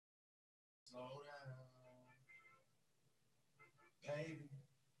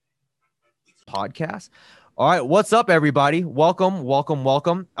Podcast. All right, what's up, everybody? Welcome, welcome,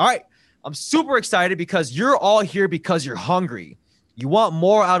 welcome. All right, I'm super excited because you're all here because you're hungry. You want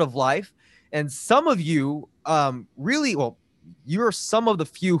more out of life, and some of you, you're some of the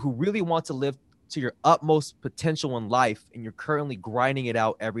few who really want to live to your utmost potential in life, and you're currently grinding it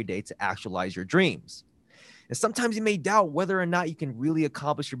out every day to actualize your dreams. And sometimes you may doubt whether or not you can really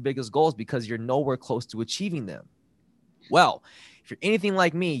accomplish your biggest goals because you're nowhere close to achieving them. Well, if you're anything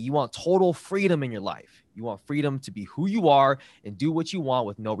like me, you want total freedom in your life. You want freedom to be who you are and do what you want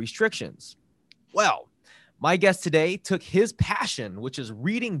with no restrictions. Well, my guest today took his passion, which is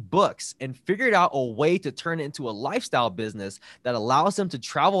reading books, and figured out a way to turn it into a lifestyle business that allows him to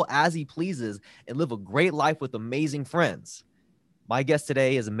travel as he pleases and live a great life with amazing friends. My guest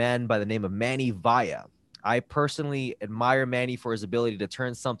today is a man by the name of Manny Vaya. I personally admire Manny for his ability to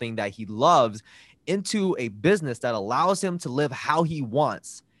turn something that he loves into a business that allows him to live how he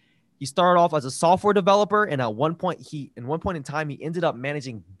wants. He started off as a software developer, and at one point in time, he ended up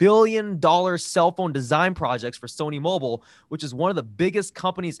managing billion-dollar cell phone design projects for Sony Mobile, which is one of the biggest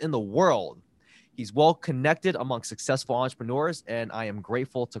companies in the world. He's well connected among successful entrepreneurs, and I am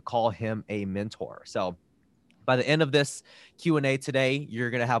grateful to call him a mentor. So by the end of this Q&A today,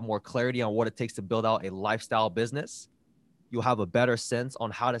 you're going to have more clarity on what it takes to build out a lifestyle business. You'll have a better sense on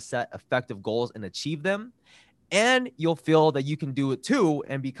how to set effective goals and achieve them. And you'll feel that you can do it too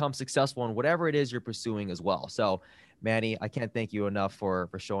and become successful in whatever it is you're pursuing as well. So, Manny, I can't thank you enough for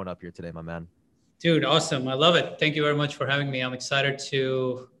showing up here today, my man. Dude, awesome. I love it. Thank you very much for having me. I'm excited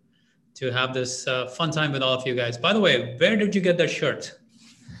to have this fun time with all of you guys. By the way, where did you get that shirt?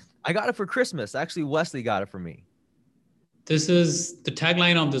 I got it for Christmas. Actually, Wesley got it for me. This is the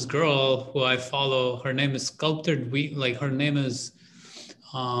tagline of this girl who I follow. Her name is Sculpted Wheat. Like her name is,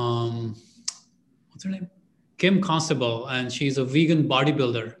 what's her name? Kim Constable. And she's a vegan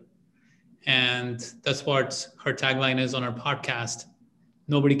bodybuilder. And that's what her tagline is on her podcast.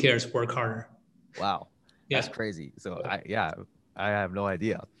 Nobody cares, work harder. Wow. That's crazy. So I have no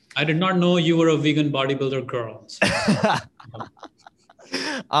idea. I did not know you were a vegan bodybuilder girl. So.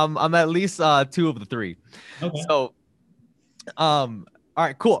 I'm at least two of the three. Okay. So, all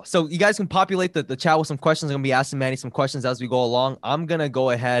right, cool. So you guys can populate the chat with some questions. I'm gonna be asking Manny some questions as we go along. I'm gonna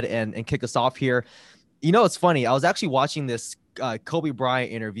go ahead and kick us off here. You know, it's funny. I was actually watching this Kobe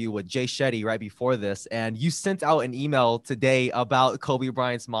Bryant interview with Jay Shetty right before this, and you sent out an email today about Kobe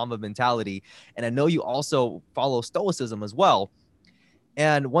Bryant's Mamba mentality. And I know you also follow Stoicism as well.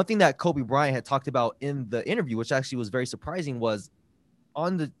 And one thing that Kobe Bryant had talked about in the interview, which actually was very surprising, was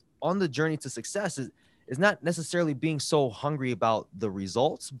on the journey to success is not necessarily being so hungry about the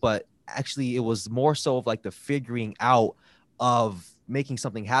results, but actually it was more so of like the figuring out of making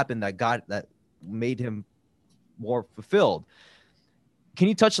something happen that made him more fulfilled. Can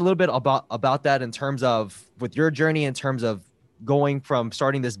you touch a little bit about that in terms of with your journey, in terms of going from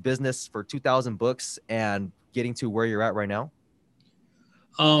starting this business for 2,000 books and getting to where you're at right now?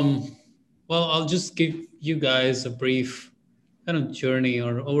 Well, I'll just give you guys a brief kind of journey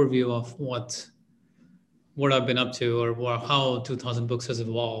or overview of what I've been up to or how 2,000 books has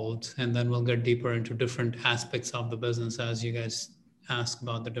evolved. And then we'll get deeper into different aspects of the business as you guys ask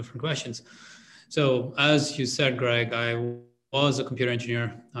about the different questions. So as you said, Greg, I was a computer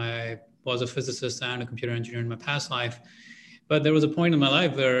engineer. I was a physicist and a computer engineer in my past life. But there was a point in my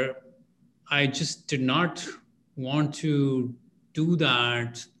life where I just did not want to do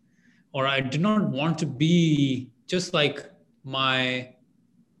that, or I did not want to be just like my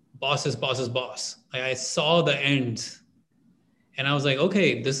boss's boss's boss. I saw the end and I was like,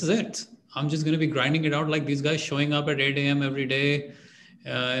 okay, this is it. I'm just going to be grinding it out like these guys, showing up at 8 a.m. every day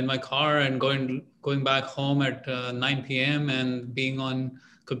in my car and going back home at 9 p.m. and being on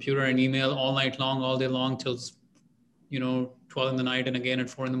computer and email all night long, all day long till 12 in the night and again at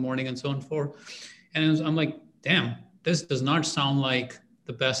 4 in the morning and so on and forth. And I'm like, damn, this does not sound like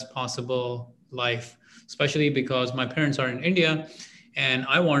the best possible life, especially because my parents are in India and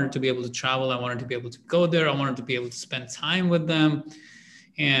I wanted to be able to travel. I wanted to be able to go there. I wanted to be able to spend time with them.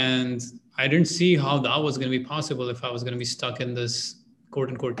 And I didn't see how that was going to be possible if I was going to be stuck in this quote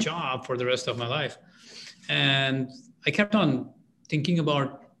unquote job for the rest of my life. And I kept on thinking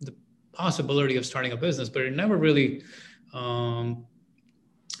about the possibility of starting a business, but it never really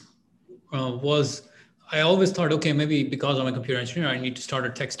was. I always thought, okay, maybe because I'm a computer engineer, I need to start a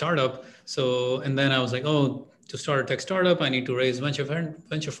tech startup. So, and then I was like, oh, to start a tech startup, I need to raise venture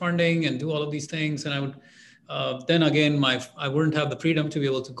funding and do all of these things. And I would, then again, I wouldn't have the freedom to be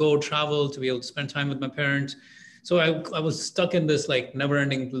able to go travel, to be able to spend time with my parents. So I was stuck in this like never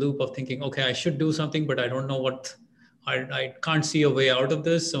ending loop of thinking, okay, I should do something, but I don't know what, I can't see a way out of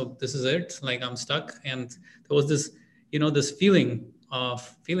this. So this is it. Like I'm stuck. And there was this, this feeling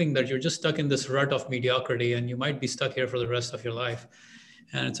that you're just stuck in this rut of mediocrity and you might be stuck here for the rest of your life.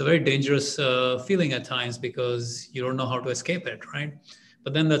 And it's a very dangerous feeling at times because you don't know how to escape it, right?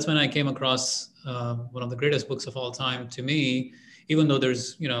 But then that's when I came across one of the greatest books of all time to me, even though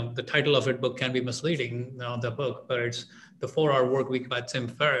there's, the title of it book can be misleading, the book, but it's The 4-Hour Workweek by Tim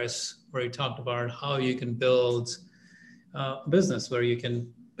Ferriss, where he talked about how you can build a business where you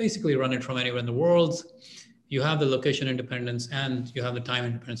can basically run it from anywhere in the world. You have the location independence and you have the time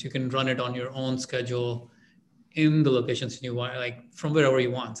independence. You can run it on your own schedule in the locations you want, like from wherever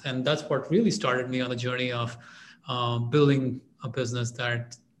you want. And that's what really started me on the journey of building a business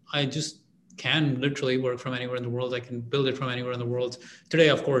that I just can literally work from anywhere in the world. I can build it from anywhere in the world. Today,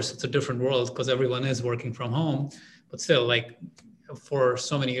 of course, it's a different world because everyone is working from home, but still, like for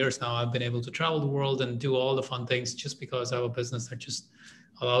so many years now, I've been able to travel the world and do all the fun things just because I have a business that just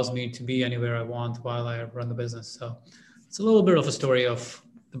allows me to be anywhere I want while I run the business. So it's a little bit of a story of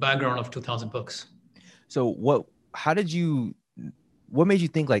the background of 2000 books. So what made you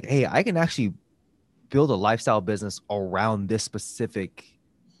think like, hey, I can actually build a lifestyle business around this specific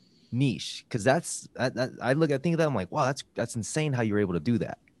niche? Because I think that I'm like, wow, that's insane how you're able to do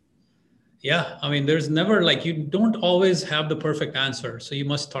that. Yeah, I mean, there's never like, you don't always have the perfect answer, so you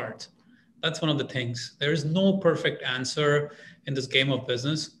must start. That's one of the things. There is no perfect answer in this game of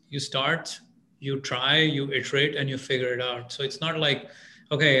business. You start, you try, you iterate, and you figure it out. So it's not like,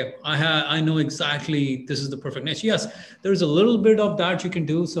 okay, I know exactly this is the perfect niche. Yes, there's a little bit of that you can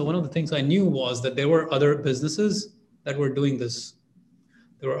do. So one of the things I knew was that there were other businesses that were doing this.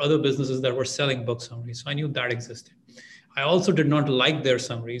 There were other businesses that were selling book summaries. So I knew that existed. I also did not like their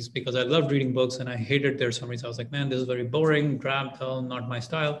summaries because I loved reading books and I hated their summaries. I was like, man, this is very boring, drab, dull, not my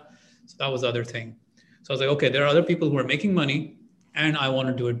style. So that was the other thing. So I was like, okay, there are other people who are making money and I want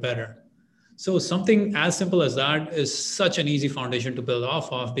to do it better. So something as simple as that is such an easy foundation to build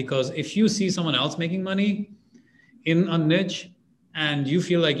off of, because if you see someone else making money in a niche and you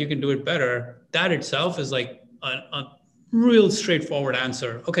feel like you can do it better, that itself is like a real straightforward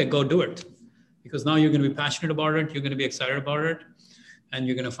answer. Okay, go do it. Because now you're going to be passionate about it, you're going to be excited about it, and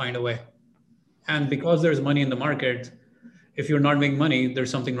you're going to find a way. And because there's money in the market, if you're not making money, there's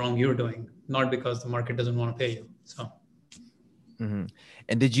something wrong you're doing, not because the market doesn't want to pay you. So. Mm-hmm.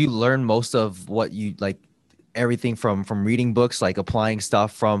 And did you learn most of what you like, everything from reading books, like applying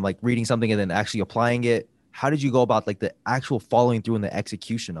stuff from like reading something and then actually applying it? How did you go about like the actual following through and the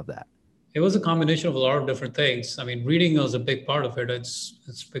execution of that? It was a combination of a lot of different things. I mean, reading was a big part of it. It's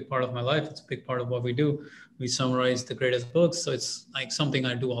a big part of my life. It's a big part of what we do. We summarize the greatest books. So it's like something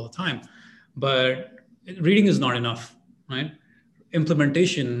I do all the time. But reading is not enough, right?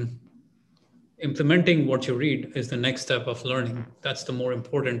 Implementing what you read is the next step of learning. That's the more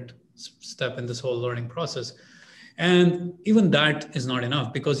important step in this whole learning process. And even that is not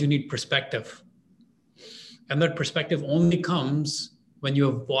enough because you need perspective. And that perspective only comes when you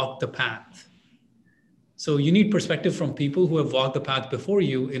have walked the path. So you need perspective from people who have walked the path before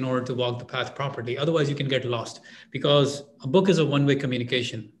you in order to walk the path properly. Otherwise, you can get lost because a book is a one-way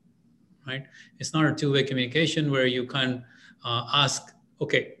communication, right? It's not a two-way communication where you can ask,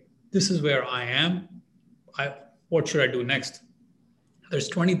 okay, this is where I am. What should I do next? There's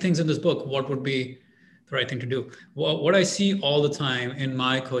 20 things in this book. What would be the right thing to do? What I see all the time in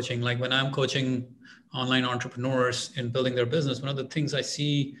my coaching, like when I'm coaching online entrepreneurs in building their business, one of the things I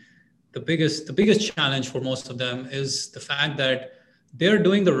see, the biggest challenge for most of them is the fact that they're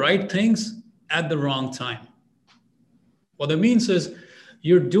doing the right things at the wrong time. What that means is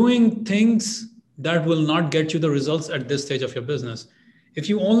you're doing things that will not get you the results at this stage of your business. If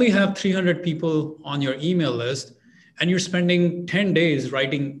you only have 300 people on your email list and you're spending 10 days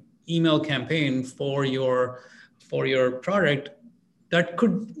writing email campaign for your product,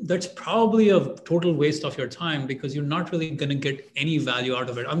 that's probably a total waste of your time because you're not really going to get any value out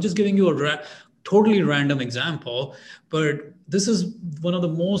of it. I'm just giving you a totally random example, but this is one of the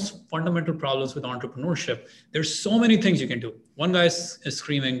most fundamental problems with entrepreneurship. There's so many things you can do. One guy is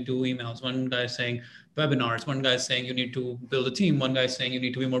screaming, do emails. One guy is saying webinars. One guy is saying you need to build a team. One guy is saying you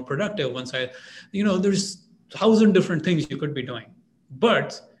need to be more productive. One side, there's 1,000 different things you could be doing.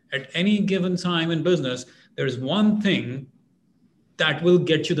 But at any given time in business, there's one thing that will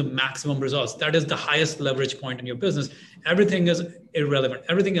get you the maximum results. That is the highest leverage point in your business. Everything is irrelevant.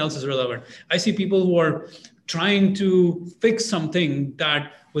 Everything else is relevant. I see people who are trying to fix something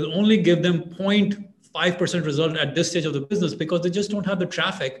that will only give them 0.5% result at this stage of the business because they just don't have the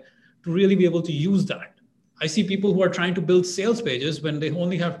traffic to really be able to use that. I see people who are trying to build sales pages when they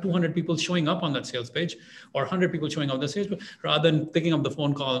only have 200 people showing up on that sales page or 100 people showing up on the sales page, rather than picking up the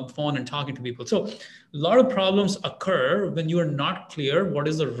phone and talking to people. So a lot of problems occur when you are not clear what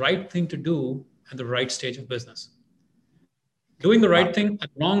is the right thing to do at the right stage of business. Doing the right thing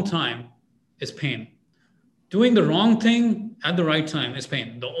at the wrong time is pain. Doing the wrong thing at the right time is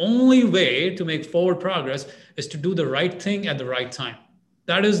pain. The only way to make forward progress is to do the right thing at the right time.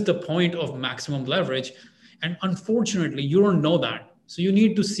 That is the point of maximum leverage. And unfortunately, you don't know that. So you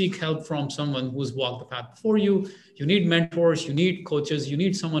need to seek help from someone who's walked the path before you. You need mentors, you need coaches, you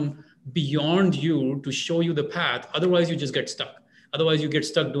need someone beyond you to show you the path. Otherwise, you just get stuck. Otherwise, you get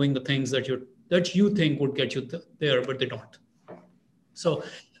stuck doing the things that you think would get you there, but they don't. So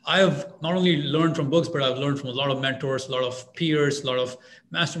I have not only learned from books, but I've learned from a lot of mentors, a lot of peers, a lot of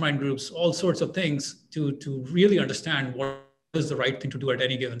mastermind groups, all sorts of things to really understand what is the right thing to do at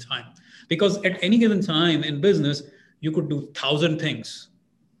any given time. Because at any given time in business, you could do 1,000 things,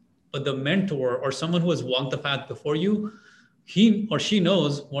 but the mentor or someone who has walked the path before you, he or she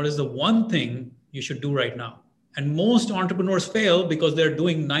knows what is the one thing you should do right now. And most entrepreneurs fail because they're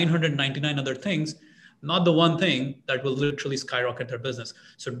doing 999 other things, not the one thing that will literally skyrocket their business.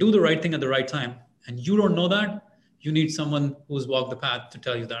 So do the right thing at the right time. And you don't know that, you need someone who's walked the path to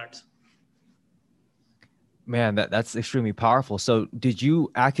tell you that. Man, that's extremely powerful. So did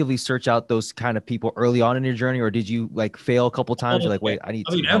you actively search out those kind of people early on in your journey, or did you like fail a couple times? You're like, wait, I need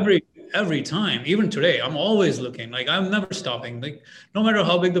to help. Every time, even today, I'm always looking. Like, I'm never stopping. Like, no matter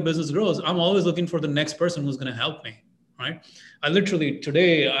how big the business grows, I'm always looking for the next person who's going to help me. Right? I literally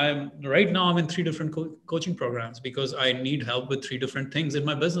today, I'm in 3 different coaching programs because I need help with 3 different things in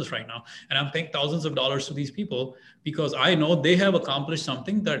my business right now. And I'm paying thousands of dollars to these people because I know they have accomplished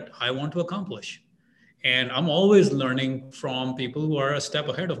something that I want to accomplish. And I'm always learning from people who are a step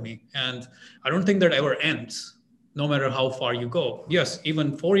ahead of me. And I don't think that ever ends, no matter how far you go. Yes,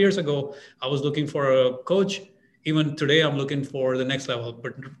 even 4 years ago, I was looking for a coach. Even today, I'm looking for the next level.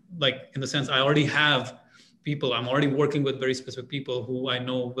 But like, in the sense, I already have people. I'm already working with very specific people who I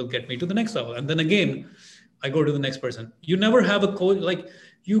know will get me to the next level. And then again, I go to the next person. You never have a coach. Like,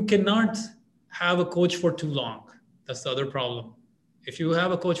 you cannot have a coach for too long. That's the other problem. If you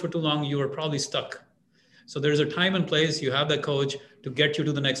have a coach for too long, you are probably stuck. So there's a time and place. You have that coach to get you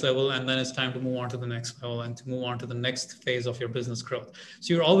to the next level, and then it's time to move on to the next level and to move on to the next phase of your business growth.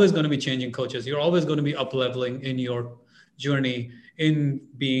 So you're always going to be changing coaches. You're always going to be up leveling in your journey in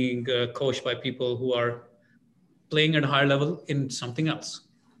being coached by people who are playing at a higher level in something else.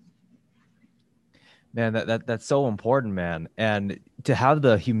 Man, that's so important, man. And to have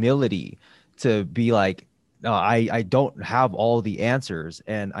the humility to be like, no, I don't have all the answers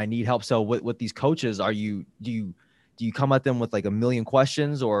and I need help. So with these coaches, do you come at them with like a million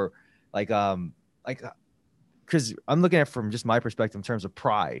questions, or because I'm looking at it from just my perspective in terms of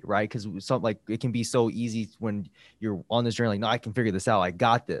pride, right? Because something like it can be so easy when you're on this journey, like, no, I can figure this out. I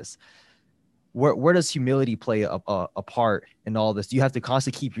got this. Where does humility play a part in all this? Do you have to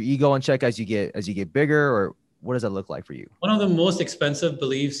constantly keep your ego in check as you get bigger, or what does that look like for you? One of the most expensive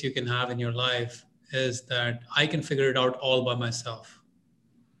beliefs you can have in your life is that I can figure it out all by myself.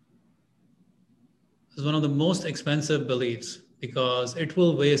 It's one of the most expensive beliefs because it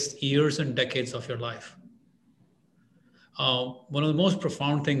will waste years and decades of your life. One of the most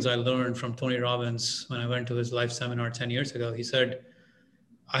profound things I learned from Tony Robbins when I went to his life seminar 10 years ago, he said,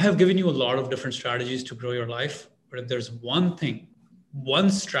 I have given you a lot of different strategies to grow your life, but if there's one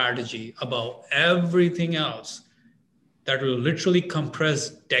strategy above everything else that will literally compress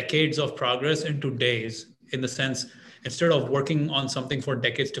decades of progress into days, in the sense, instead of working on something for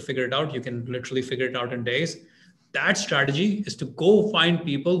decades to figure it out, you can literally figure it out in days. That strategy is to go find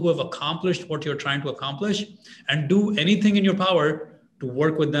people who have accomplished what you're trying to accomplish and do anything in your power to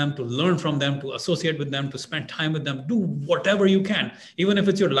work with them, to learn from them, to associate with them, to spend time with them, do whatever you can. Even if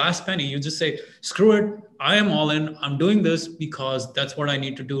it's your last penny, you just say, screw it, I am all in. I'm doing this because that's what I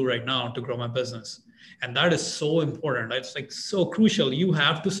need to do right now to grow my business. And that is so important. That's like so crucial. You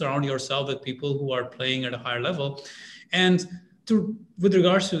have to surround yourself with people who are playing at a higher level. And with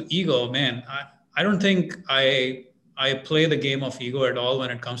regards to ego, man, I don't think I play the game of ego at all when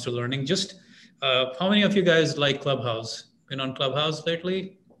it comes to learning. Just how many of you guys like Clubhouse? Been on Clubhouse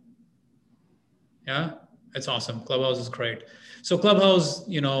lately? Yeah, it's awesome. Clubhouse is great. So Clubhouse,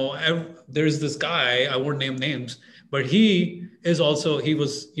 there's this guy, I won't name names, but he was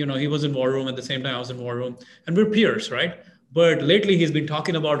in War Room at the same time I was in War Room, and we're peers, right? But lately he's been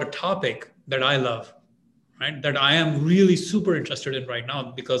talking about a topic that I love, right? That I am really super interested in right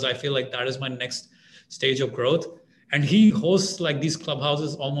now because I feel like that is my next stage of growth. And he hosts like these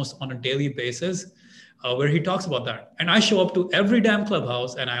clubhouses almost on a daily basis. where he talks about that. And I show up to every damn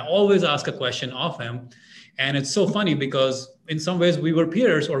clubhouse and I always ask a question of him. And it's so funny because in some ways we were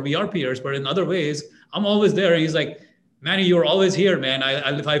peers or we are peers, but in other ways, I'm always there. And he's like, Manny, you're always here, man.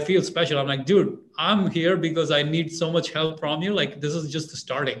 If I feel special, I'm like, dude, I'm here because I need so much help from you. Like, this is just the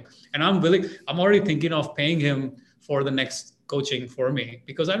starting. And I'm already thinking of paying him for the next coaching for me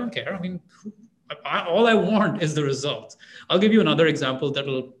because I don't care. I mean, all I want is the results. I'll give you another example that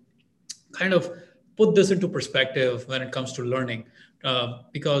will kind of put this into perspective when it comes to learning.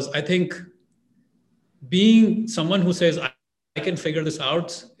 Because I think being someone who says, I can figure this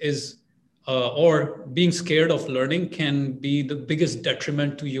out is, or being scared of learning can be the biggest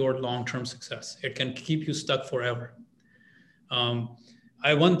detriment to your long-term success. It can keep you stuck forever.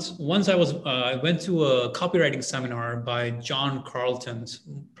 I went to a copywriting seminar by John Carlton.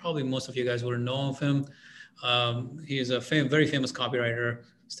 Probably most of you guys will know of him. He's a very famous copywriter,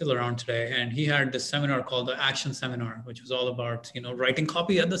 still around today. And he had this seminar called the Action Seminar, which was all about, writing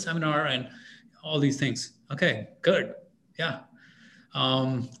copy at the seminar and all these things. Okay, good. Yeah.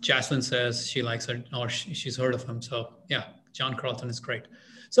 Jaslyn says she likes it, or she's heard of him. So yeah, John Carlton is great.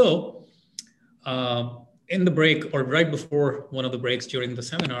 So in the break or right before one of the breaks during the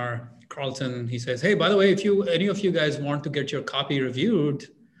seminar, Carlton, he says, hey, by the way, if any of you guys want to get your copy reviewed,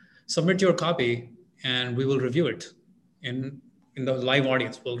 submit your copy and we will review it in the live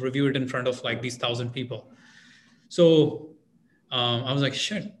audience. We'll review it in front of like these 1,000 people. So I was like,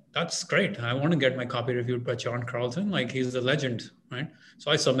 shit, that's great. I want to get my copy reviewed by John Carlton. Like, he's a legend, right? So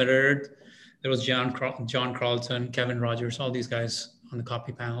I submitted it. There was John Carlton, Kevin Rogers, all these guys on the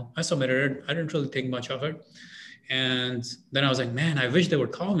copy panel. I submitted it. I didn't really think much of it. And then I was like, man, I wish they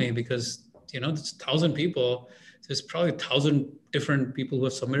would call me because, there's 1,000 people. There's probably 1,000 different people who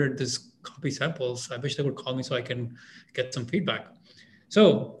have submitted this copy samples. I wish they would call me so I can get some feedback.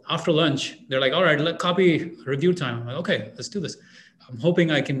 So after lunch, they're like, all right, copy review time. I'm like, okay, let's do this. I'm hoping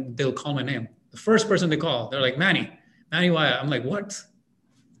they'll call my name. The first person they call, they're like, Manny Wyatt. I'm like, what?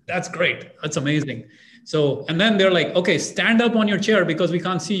 That's great. That's amazing. So, and then they're like, okay, stand up on your chair because we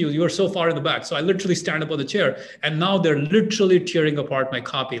can't see you. You are so far in the back. So I literally stand up on the chair and now they're literally tearing apart my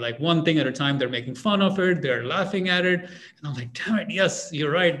copy. Like one thing at a time, they're making fun of it. They're laughing at it. And I'm like, damn it. Yes,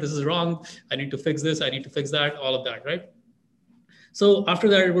 you're right. This is wrong. I need to fix this. I need to fix that, all of that. Right. So after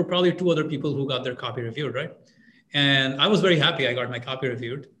that, there were probably 2 other people who got their copy reviewed. Right. And I was very happy I got my copy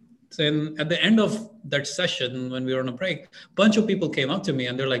reviewed. So at the end of that session, when we were on a break, a bunch of people came up to me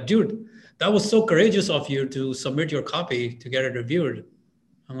and they're like, dude, that was so courageous of you to submit your copy to get it reviewed.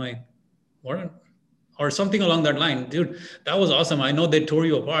 I'm like, what? Or something along that line. Dude, that was awesome. I know they tore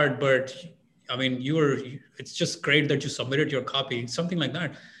you apart, but I mean, it's just great that you submitted your copy, something like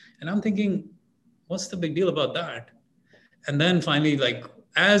that. And I'm thinking, what's the big deal about that? And then finally, like,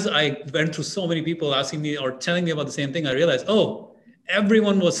 as I went through so many people asking me or telling me about the same thing, I realized, oh,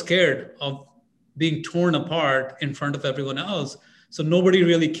 everyone was scared of being torn apart in front of everyone else. So nobody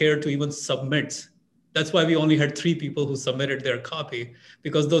really cared to even submit. That's why we only had 3 people who submitted their copy,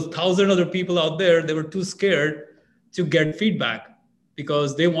 because those 1,000 other people out there, they were too scared to get feedback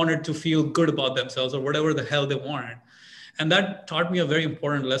because they wanted to feel good about themselves or whatever the hell they wanted. And that taught me a very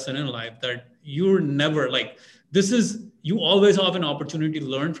important lesson in life, that you're never like, you always have an opportunity to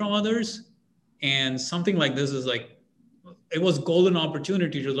learn from others. And something like this is like, it was golden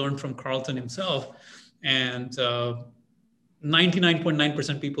opportunity to learn from Carlton himself. And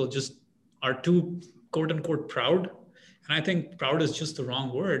 99.9% people just are too, quote unquote, proud. And I think proud is just the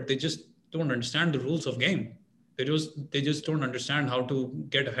wrong word. They just don't understand the rules of game. They just don't understand how to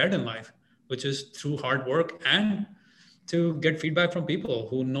get ahead in life, which is through hard work and to get feedback from people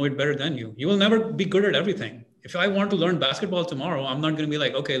who know it better than you. You will never be good at everything. If I want to learn basketball tomorrow, I'm not going to be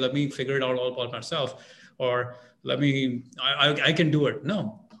like, okay, let me figure it out all about myself, or I can do it.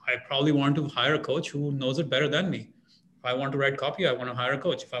 No, I probably want to hire a coach who knows it better than me. If I want to write copy, I want to hire a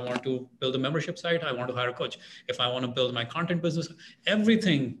coach. If I want to build a membership site, I want to hire a coach. If I want to build my content business,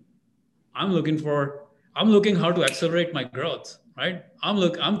 everything I'm looking how to accelerate my growth, right?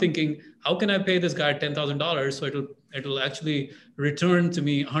 I'm thinking, how can I pay this guy $10,000 so it'll actually return to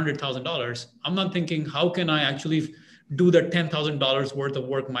me $100,000? I'm not thinking, how can I actually do that $10,000 worth of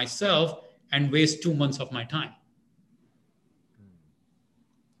work myself and waste 2 months of my time?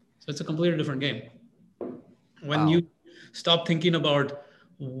 So it's a completely different game. When you stop thinking about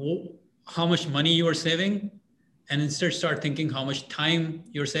how much money you are saving, and instead start thinking how much time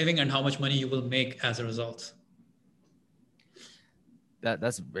you're saving and how much money you will make as a result.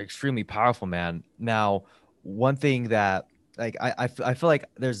 That's extremely powerful, man. Now, one thing that like I feel like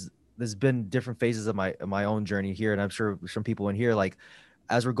there's been different phases of my own journey here, and I'm sure some people in here, like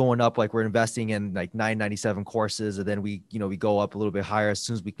as we're going up, like we're investing in like 997 courses, and then we go up a little bit higher as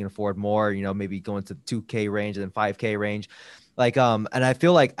soon as we can afford more, maybe go into 2K range and then 5K range. Like, and I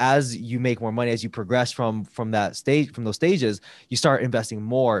feel like as you make more money, as you progress from that stage, from those stages, you start investing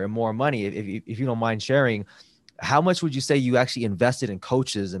more and more money. If you don't mind sharing, how much would you say you actually invested in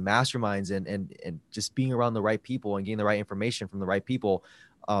coaches and masterminds and just being around the right people and getting the right information from the right people,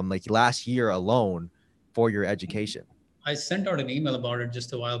 like last year alone for your education? I sent out an email about it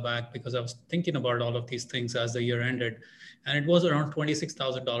just a while back because I was thinking about all of these things as the year ended, and it was around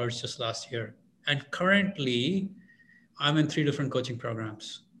 $26,000 just last year. And currently, I'm in 3 different coaching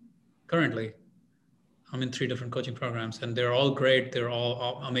programs. Currently, I'm in 3 different coaching programs, and they're all great. They're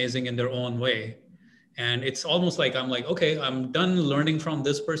all amazing in their own way. And it's almost like I'm like, okay, I'm done learning from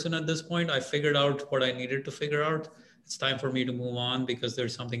this person at this point. I figured out what I needed to figure out. It's time for me to move on because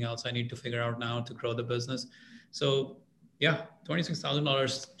there's something else I need to figure out now to grow the business. So yeah,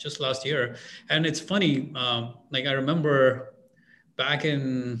 $26,000 just last year. And it's funny, like I remember back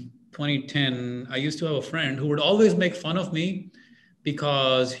in 2010, I used to have a friend who would always make fun of me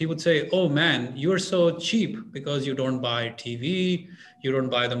because he would say, "Oh man, you're so cheap because you don't buy TV, you don't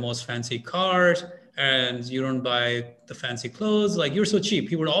buy the most fancy cars, and you don't buy the fancy clothes. Like you're so cheap."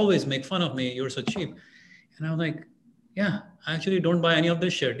 He would always make fun of me. "You're so cheap." And I'm like, yeah, I actually don't buy any of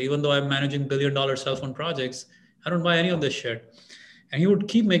this shit. Even though I'm managing $1 billion cell phone projects, I don't buy any of this shit. And he would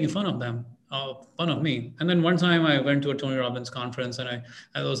keep making fun of them, fun of me. And then one time I went to a Tony Robbins conference and it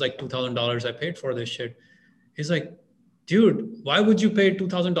was like $2,000 I paid for this shit. He's like, dude, why would you pay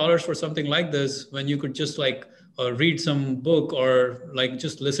 $2,000 for something like this when you could just like read some book or like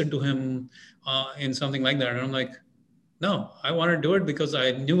just listen to him in something like that? And I'm like, no, I want to do it because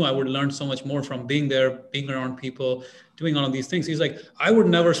I knew I would learn so much more from being there, being around people, doing all of these things. He's like, I would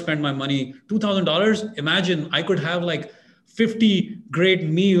never spend my money. $2,000. Imagine I could have like 50 great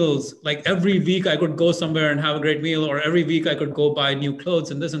meals. Like every week I could go somewhere and have a great meal, or every week I could go buy new clothes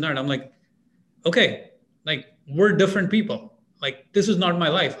and this and that. I'm like, okay, like we're different people. Like this is not my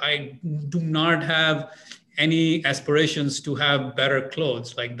life. I do not have any aspirations to have better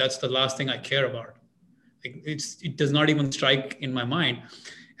clothes. Like that's the last thing I care about. Like it does not even strike in my mind.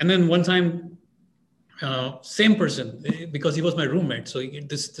 And then one time, same person, because he was my roommate. So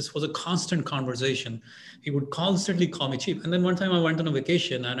this was a constant conversation. He would constantly call me cheap. And then one time I went on a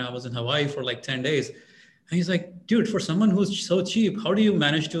vacation and I was in Hawaii for like 10 days. And he's like, dude, for someone who's so cheap, how do you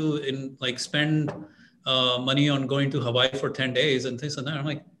manage to spend money on going to Hawaii for 10 days and things and that? I'm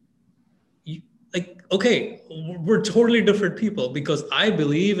like, okay, we're totally different people because I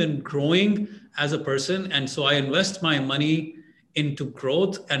believe in growing as a person. And so I invest my money into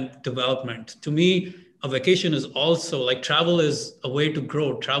growth and development. To me, a vacation is also like travel is a way to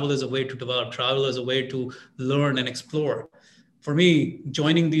grow. Travel is a way to develop. Travel is a way to learn and explore. For me,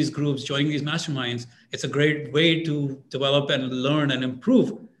 joining these groups, joining these masterminds, it's a great way to develop and learn and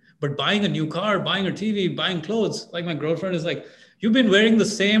improve. But buying a new car, buying a TV, buying clothes, like my girlfriend is like, you've been wearing the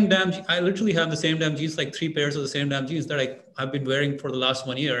same damn, I literally have the same damn jeans, like 3 pairs of the same damn jeans that I've been wearing for the last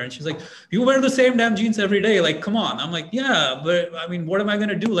 1 year. And she's like, you wear the same damn jeans every day. Like, come on. I'm like, yeah, but I mean, what am I going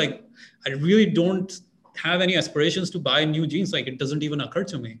to do? Like, I really don't have any aspirations to buy new jeans. Like, it doesn't even occur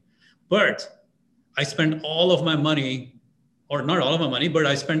to me. But I spend all of my money, or not all of my money, but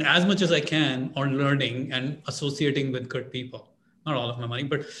I spend as much as I can on learning and associating with good people. Not all of my money,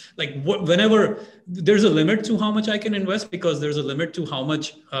 but like whenever there's a limit to how much I can invest because there's a limit to how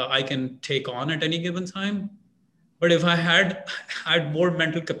much I can take on at any given time. But if I had more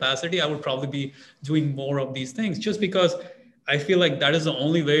mental capacity, I would probably be doing more of these things just because I feel like that is the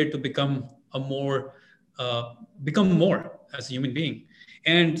only way to become more as a human being.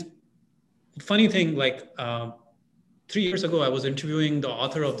 And funny thing, like 3 years ago, I was interviewing the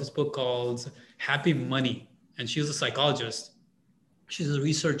author of this book called Happy Money, and she's a psychologist. She's a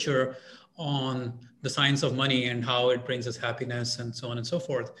researcher on the science of money and how it brings us happiness and so on and so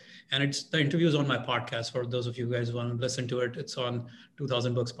forth. And the interview is on my podcast. For those of you guys who want to listen to it, it's on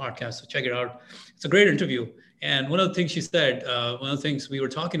 2000 Books podcast. So check it out. It's a great interview. And one of the things she said, one of the things we were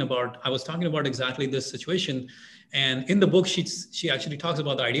talking about, I was talking about exactly this situation. And in the book, she actually talks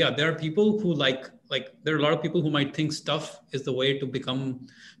about the idea. There are people who there are a lot of people who might think stuff is the way to become,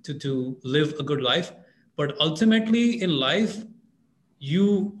 to live a good life. But ultimately in life,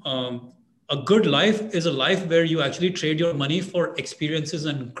 a good life is a life where you actually trade your money for experiences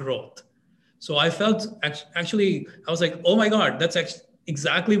and growth. So I felt actually, I was like, oh my God, that's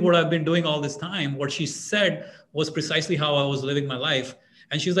exactly what I've been doing all this time. What she said was precisely how I was living my life.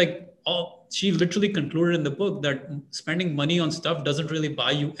 And she's like, she literally concluded in the book that spending money on stuff doesn't really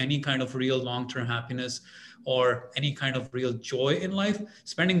buy you any kind of real long-term happiness or any kind of real joy in life,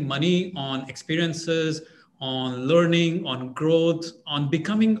 spending money on experiences, on learning, on growth, on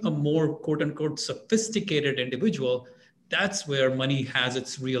becoming a more quote unquote sophisticated individual, that's where money has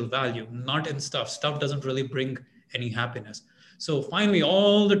its real value, not in stuff. Stuff doesn't really bring any happiness. So finally,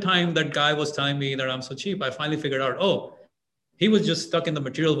 all the time that guy was telling me that I'm so cheap, I finally figured out, oh, he was just stuck in the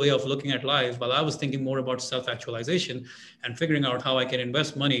material way of looking at life while I was thinking more about self actualization and figuring out how I can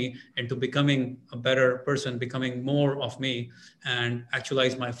invest money into becoming a better person, becoming more of me, and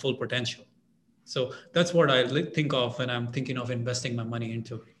actualize my full potential. So that's what I think of when I'm thinking of investing my money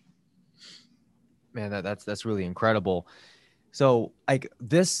into. Man, that's really incredible. So like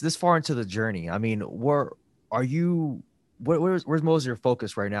this far into the journey, I mean, where are you? Where's most of your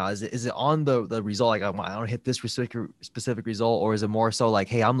focus right now? Is it on the result? Like I want to hit this specific result, or is it more so like,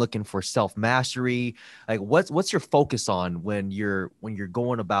 hey, I'm looking for self mastery? Like what's your focus on when you're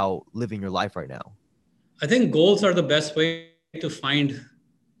going about living your life right now? I think goals are the best way to find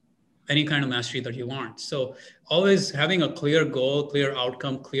any kind of mastery that you want. So always having a clear goal, clear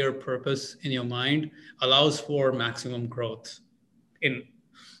outcome, clear purpose in your mind allows for maximum growth in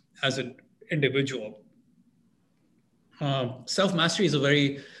as an individual. Self mastery is a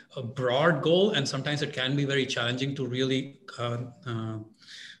very broad goal, and sometimes it can be very challenging to really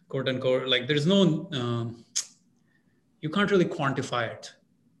quote unquote, like there's no you can't really quantify it.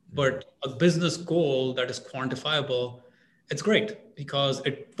 But a business goal that is quantifiable, it's great because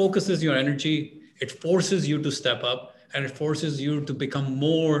it focuses your energy, it forces you to step up, and it forces you to become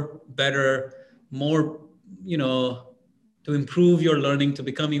more better, more, you know, to improve your learning, to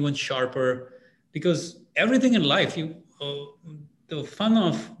become even sharper. Because everything in life, the fun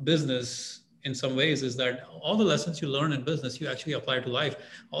of business in some ways is that all the lessons you learn in business you actually apply to life.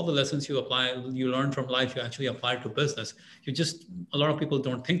 All the lessons you learn from life you actually apply to business. You just, a lot of people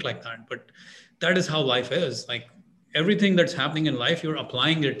don't think like that, but that is how life is. Like everything that's happening in life, you're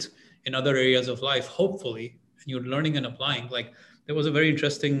applying it in other areas of life, hopefully, and you're learning and applying. Like there was a very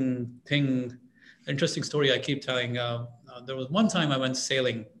interesting story I keep telling. There was one time I went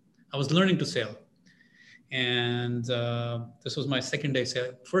sailing. I was learning to sail, and this was my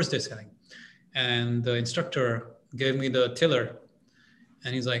first day sailing, and the instructor gave me the tiller,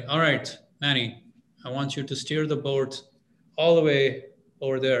 and he's like, all right, Manny, I want you to steer the boat all the way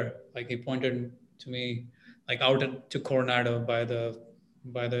over there. Like he pointed to me, like to Coronado by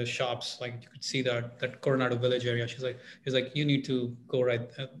the shops. Like you could see that Coronado village area. He's like, you need to go right.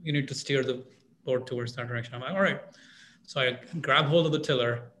 You need to steer the boat towards that direction. I'm like, all right. So I grab hold of the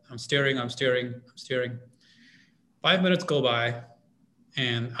tiller. I'm steering. 5 minutes go by,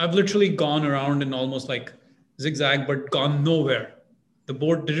 and I've literally gone around in almost like zigzag, but gone nowhere. The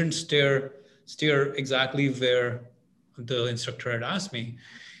boat didn't steer exactly where the instructor had asked me,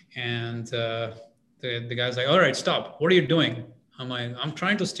 and the guy's like, "All right, stop. What are you doing?" I'm like, "I'm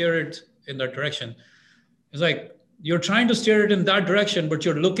trying to steer it in that direction." It's like, "You're trying to steer it in that direction, but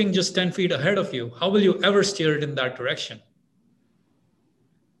you're looking just 10 feet ahead of you. How will you ever steer it in that direction?"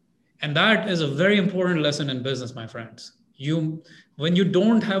 And that is a very important lesson in business, my friends. When you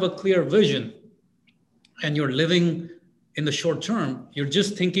don't have a clear vision and you're living in the short term, you're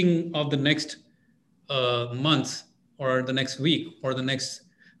just thinking of the next month or the next week or the next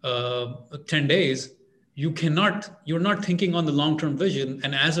 10 days. You're not thinking on the long-term vision.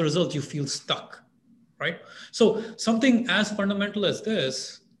 And as a result, you feel stuck, right? So something as fundamental as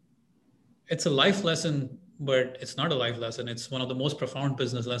this, it's a life lesson, but it's not a life lesson. It's one of the most profound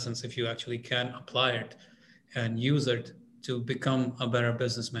business lessons if you actually can apply it and use it to become a better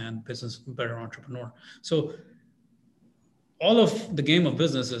businessman, better entrepreneur. So all of the game of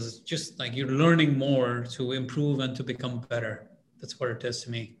business is just like you're learning more to improve and to become better. That's what it is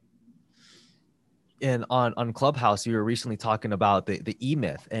to me. And on Clubhouse, you were recently talking about the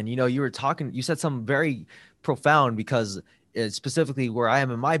E-Myth, and you said something very profound because it's specifically where I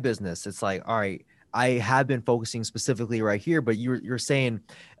am in my business. It's like, all right, I have been focusing specifically right here, but you're saying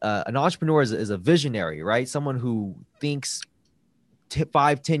an entrepreneur is a visionary, right? Someone who thinks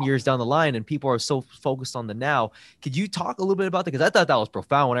 5-10 years down the line, and people are so focused on the now. Could you talk a little bit about that? Because I thought that was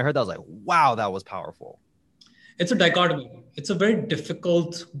profound. When I heard that, I was like, wow, that was powerful. It's a dichotomy. It's a very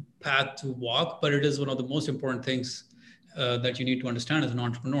difficult path to walk, but it is one of the most important things that you need to understand as an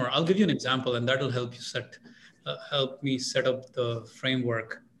entrepreneur. I'll give you an example, and that'll help me set up the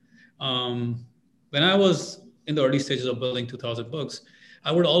framework. When I was in the early stages of building 2,000 books,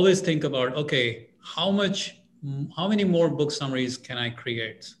 I would always think about, okay, how many more book summaries can I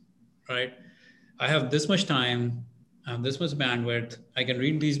create, right? I have this much time, I have this much bandwidth, I can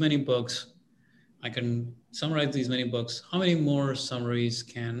read these many books, I can summarize these many books. How many more summaries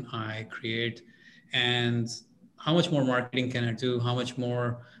can I create? and how much more marketing can I do? How much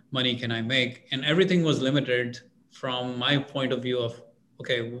more money can I make? And everything was limited from my point of view of,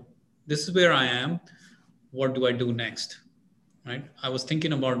 okay, this is where I am. What do I do next? Right? I was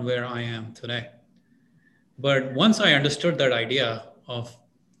thinking about where I am today. But once I understood that idea of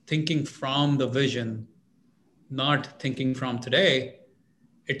thinking from the vision, not thinking from today,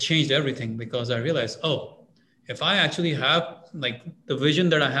 it changed everything, because I realized, oh, if I actually have like the vision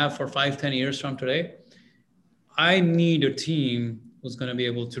that I have for 5, 10 years from today, I need a team who's going to be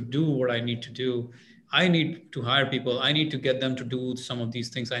able to do what I need to do. I need to hire people. I need to get them to do some of these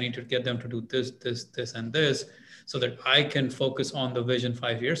things. I need to get them to do this, and this, so that I can focus on the vision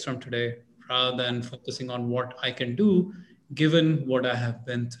 5 years from today, rather than focusing on what I can do given what I have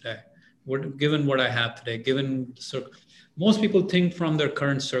been today, given what I have today, given most people think from their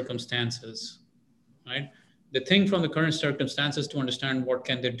current circumstances, right? They think from the current circumstances to understand what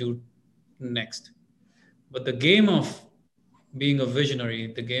can they do next. But the game of being a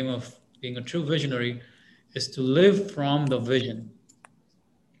visionary, the game of being a true visionary, is to live from the vision.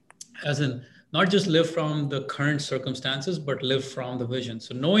 As in, not just live from the current circumstances, but live from the vision.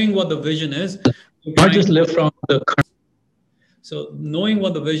 So knowing what the vision is, not just live from the current. So knowing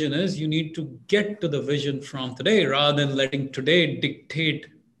what the vision is, you need to get to the vision from today, rather than letting today dictate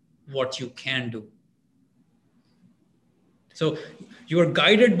what you can do. So you are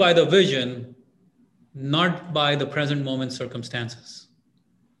guided by the vision, not by the present moment circumstances.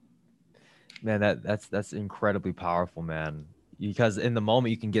 Man, that's incredibly powerful, man. Because in the moment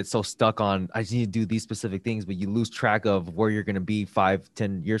you can get so stuck on, I just need to do these specific things, but you lose track of where you're going to be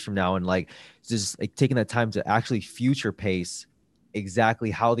 5-10 years from now. And like, just like taking that time to actually future pace exactly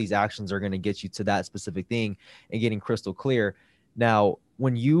how these actions are going to get you to that specific thing and getting crystal clear. Now,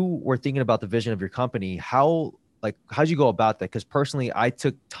 when you were thinking about the vision of your company, how'd you go about that? Because personally, I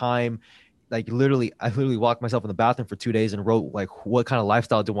took time, like I literally walked myself in the bathroom for 2 days and wrote like, what kind of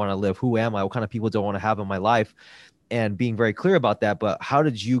lifestyle do I want to live? Who am I? What kind of people do I want to have in my life? And being very clear about that. But how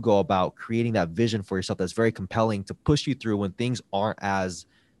did you go about creating that vision for yourself that's very compelling to push you through when things aren't as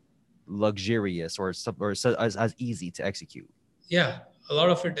luxurious or as easy to execute? Yeah, a lot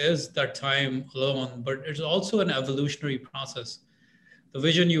of it is that time alone, but it's also an evolutionary process. The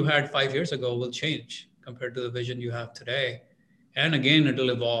vision you had 5 years ago will change compared to the vision you have today. And again, it'll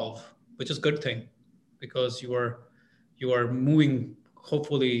evolve, which is a good thing, because you are moving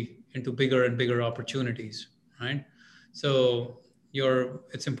hopefully into bigger and bigger opportunities, right? So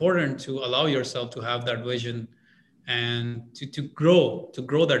it's important to allow yourself to have that vision, and to grow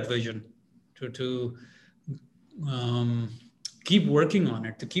that vision, to keep working on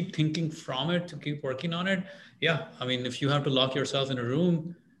it, to keep thinking from it, to keep working on it. Yeah, I mean, if you have to lock yourself in a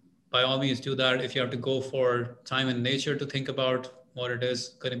room, by all means do that. If you have to go for time in nature to think about what it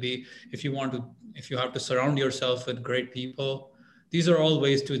is going to be, if you have to surround yourself with great people, these are all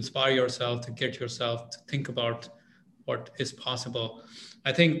ways to inspire yourself, to get yourself to think about what is possible.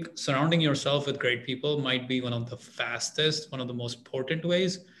 I think surrounding yourself with great people might be one of the fastest, one of the most potent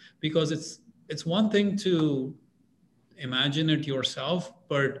ways, because it's one thing to imagine it yourself,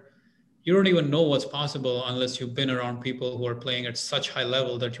 but you don't even know what's possible unless you've been around people who are playing at such high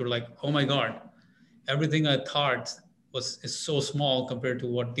level that you're like, oh my God, everything I thought is so small compared to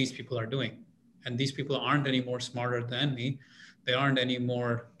what these people are doing. And these people aren't any more smarter than me. They aren't any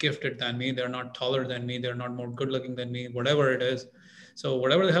more gifted than me. They're not taller than me. They're not more good looking than me, whatever it is. So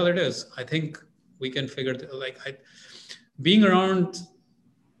whatever the hell it is, I think we can figure being around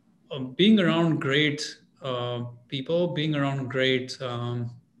great people, being around great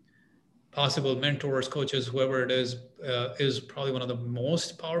possible mentors, coaches, whoever it is probably one of the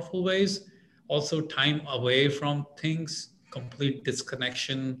most powerful ways. Also, time away from things, complete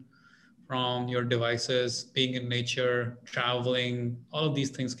disconnection from your devices, being in nature, traveling, all of these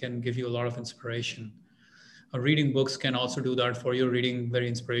things can give you a lot of inspiration. Reading books can also do that for you. Reading very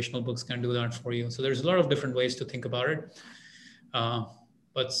inspirational books can do that for you. So there's a lot of different ways to think about it.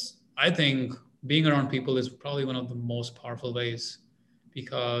 But I think being around people is probably one of the most powerful ways,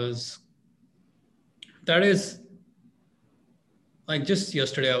 because that is, like, just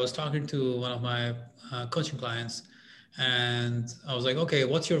yesterday I was talking to one of my coaching clients, and I was like, okay,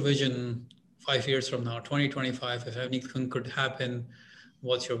 what's your vision 5 years from now, 2025? If anything could happen,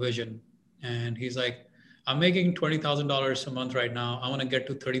 what's your vision? And he's like, I'm making $20,000 a month right now. I want to get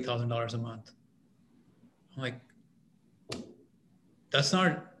to $30,000 a month. I'm like, that's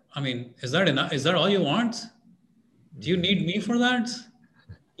not, I mean, is that enough? Is that all you want? Do you need me for that?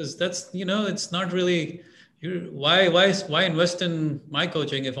 Because that's, it's not really, why invest in my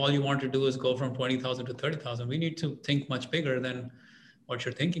coaching if all you want to do is go from 20,000 to 30,000? We need to think much bigger than what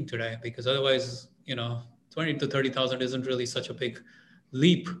you're thinking today, because otherwise, 20 to 30,000 isn't really such a big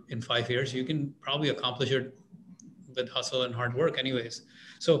leap in 5 years. You can probably accomplish it with hustle and hard work anyways.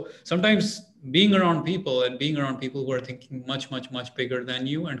 So sometimes being around people and being around people who are thinking much, much, much bigger than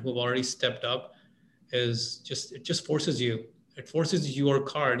you and who've already stepped up it just forces you. It forces your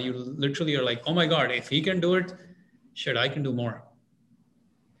card. You literally are like, oh my God, if he can do it, shit, I can do more.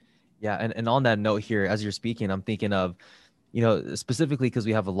 Yeah. And on that note here, as you're speaking, I'm thinking of, specifically because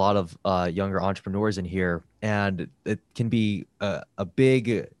we have a lot of younger entrepreneurs in here, and it can be a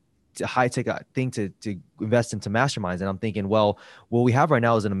big high tech thing to invest into masterminds. And I'm thinking, well, what we have right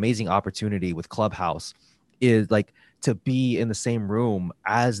now is an amazing opportunity with Clubhouse, is like to be in the same room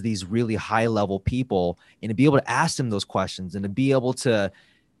as these really high level people and to be able to ask them those questions and to be able to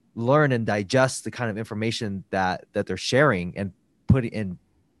learn and digest the kind of information that they're sharing, and putting in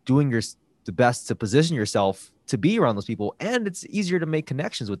doing the best to position yourself to be around those people. And it's easier to make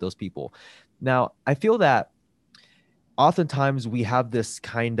connections with those people. Now, I feel that oftentimes we have this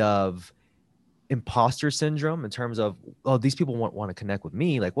kind of imposter syndrome in terms of, oh, these people want to connect with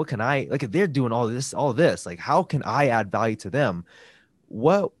me. Like, what can I, like, if they're doing all this, like, how can I add value to them?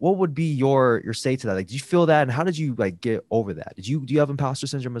 What would be your say to that? Like, do you feel that, and how did you like get over that? Do you have imposter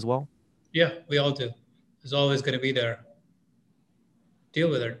syndrome as well? Yeah, we all do. It's always going to be there. Deal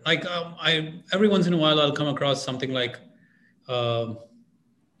with it. Like every once in a while I'll come across something like, um,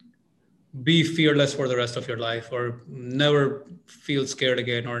 be fearless for the rest of your life, or never feel scared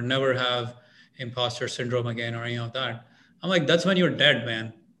again, or never have imposter syndrome again, or any of that. I'm like, that's when you're dead,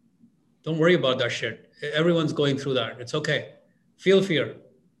 man. Don't worry about that shit. Everyone's going through that. It's okay. Feel fear.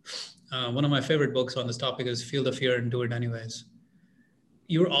 One of my favorite books on this topic is Feel the Fear and Do It Anyways.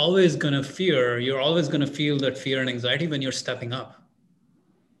 You're always going to fear. You're always going to feel that fear and anxiety when you're stepping up.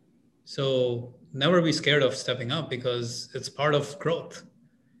 So never be scared of stepping up, because it's part of growth.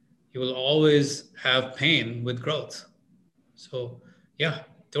 You will always have pain with growth. So yeah,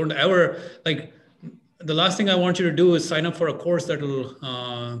 don't ever, like, the last thing I want you to do is sign up for a course that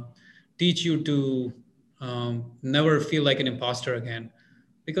will teach you to never feel like an imposter again.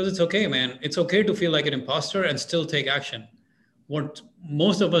 Because it's okay, man. It's okay to feel like an imposter and still take action. What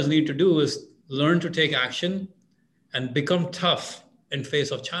most of us need to do is learn to take action and become tough in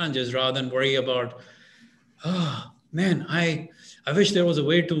face of challenges, rather than worry about, oh man, I wish there was a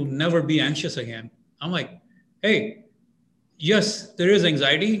way to never be anxious again. I'm like, hey, yes, there is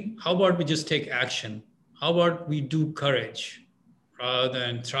anxiety. How about we just take action? How about we do courage rather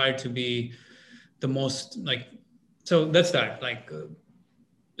than try to be the most, like, so that's that. Like,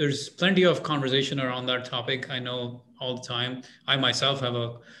 there's plenty of conversation around that topic. I know all the time. I myself have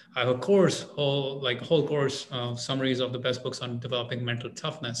a course, whole course summaries of the best books on developing mental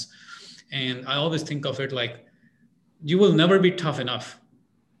toughness. And I always think of it like, you will never be tough enough,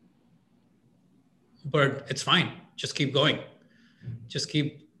 but it's fine. Just keep going. Just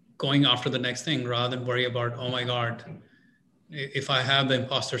keep going after the next thing, rather than worry about, oh my God, if I have the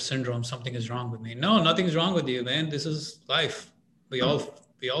imposter syndrome, something is wrong with me. No, nothing's wrong with you, man. This is life. We all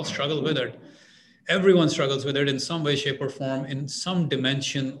struggle with it. Everyone struggles with it in some way, shape, or form, in some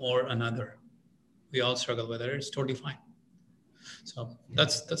dimension or another. We all struggle with it. It's totally fine. So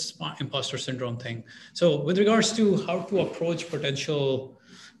that's my imposter syndrome thing. So with regards to how to approach potential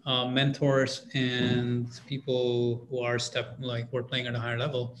mentors and people who are we're playing at a higher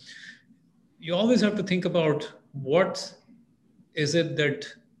level, you always have to think about what's the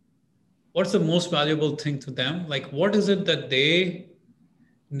most valuable thing to them? Like, what is it that they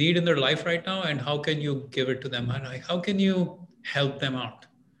need in their life right now, and how can you give it to them, and like, how can you help them out?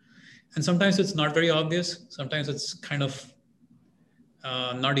 And sometimes it's not very obvious. Sometimes it's kind of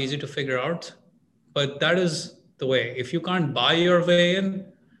not easy to figure out, but that is the way. If you can't buy your way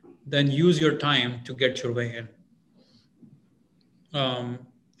in, then use your time to get your way in.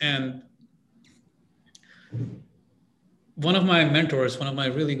 And one of my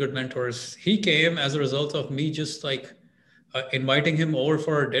really good mentors, he came as a result of me just like inviting him over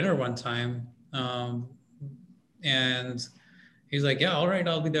for dinner one time. And he's like, yeah, all right,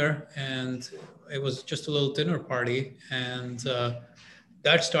 I'll be there. And it was just a little dinner party. And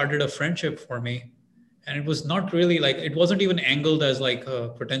that started a friendship for me. And it was not really like, it wasn't even angled as like a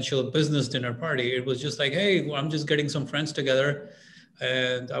potential business dinner party. It was just like, hey, I'm just getting some friends together,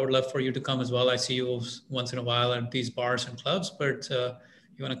 and I would love for you to come as well. I see you once in a while at these bars and clubs, but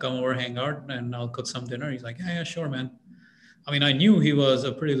you want to come over, hang out, and I'll cook some dinner? He's like, yeah, sure, man. I mean, I knew he was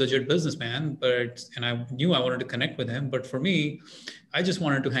a pretty legit businessman, and I knew I wanted to connect with him. But for me, I just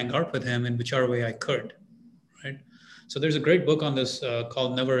wanted to hang out with him in whichever way I could, right? So there's a great book on this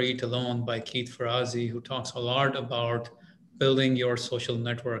called Never Eat Alone by Keith Ferrazzi, who talks a lot about building your social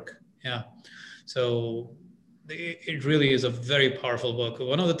network. Yeah. So it really is a very powerful book.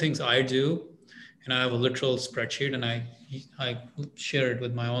 One of the things I do, and I have a literal spreadsheet, and I share it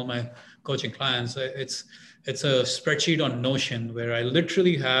with all my coaching clients. It's a spreadsheet on Notion where I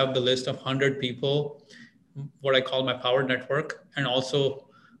literally have the list of 100 people, what I call my power network, and also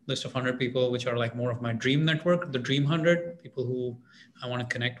list of 100 people which are like more of my dream network, the dream 100 people who I want to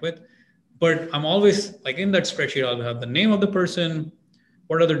connect with. But I'm always like, in that spreadsheet I'll have the name of the person,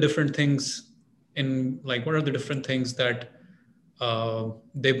 what are the different things what are the different things that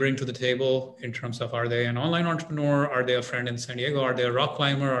they bring to the table in terms of, are they an online entrepreneur, are they a friend in San Diego, are they a rock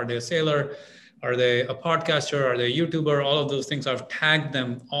climber, are they a sailor, are they a podcaster, are they a YouTuber? All of those things, I've tagged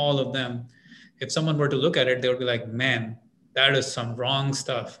them, all of them. If someone were to look at it, they would be like, man, that is some wrong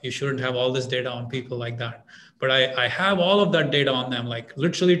stuff. You shouldn't have all this data on people like that. But I have all of that data on them, like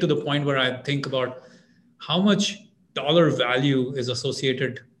literally to the point where I think about how much dollar value is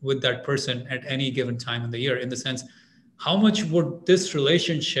associated with that person at any given time in the year, in the sense, how much would this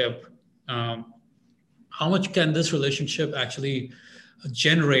relationship, how much can this relationship actually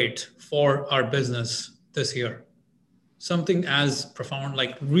generate for our business this year? Something as profound,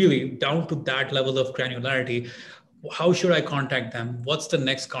 like really down to that level of granularity. How should I contact them? What's the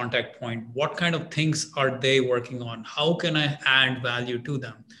next contact point? What kind of things are they working on? How can I add value to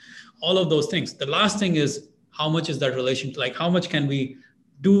them? All of those things. The last thing is, how much is that relation, like how much can we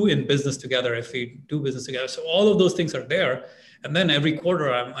do in business together if we do business together? So all of those things are there. And then every quarter,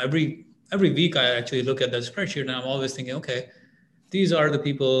 every week, I actually look at that spreadsheet, and I'm always thinking, okay, these are the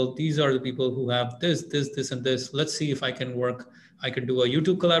people who have this, and this. Let's see if I can do a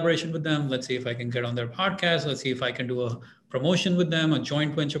YouTube collaboration with them. Let's see if I can get on their podcast. Let's see if I can do a promotion with them, a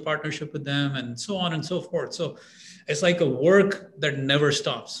joint venture partnership with them, and so on and so forth. So it's like a work that never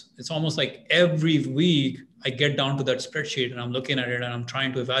stops. It's almost like every week I get down to that spreadsheet and I'm looking at it and I'm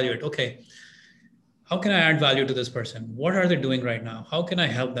trying to evaluate, okay, how can I add value to this person? What are they doing right now? How can I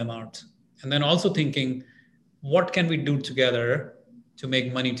help them out? And then also thinking, what can we do together to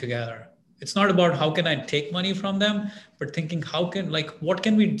make money together? It's not about how can I take money from them, but thinking what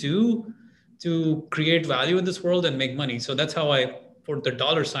can we do to create value in this world and make money? So that's how I put the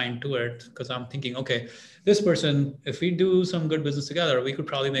dollar sign to it, because I'm thinking, okay, this person, if we do some good business together, we could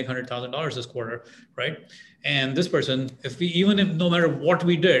probably make $100,000 this quarter, right? And this person, no matter what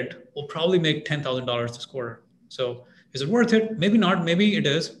we did, we'll probably make $10,000 this quarter. So is it worth it? Maybe not, maybe it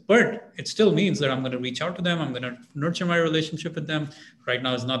is, but it still means that I'm going to reach out to them. I'm going to nurture my relationship with them. Right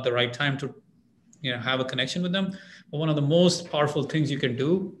now is not the right time to, have a connection with them. But one of the most powerful things you can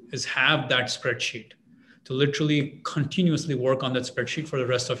do is have that spreadsheet, to literally continuously work on that spreadsheet for the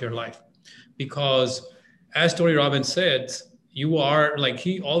rest of your life. Because as Tony Robbins said, you are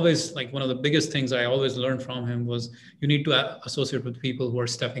he always, one of the biggest things I always learned from him was, you need to associate with people who are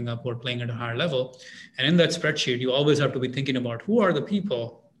stepping up, who are playing at a higher level. And in that spreadsheet, you always have to be thinking about, who are the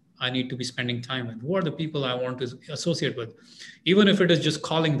people I need to be spending time with? Who are the people I want to associate with? Even if it is just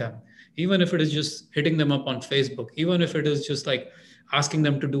calling them, even if it is just hitting them up on Facebook, even if it is just asking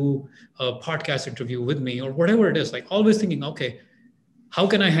them to do a podcast interview with me, or whatever it is, always thinking, okay, how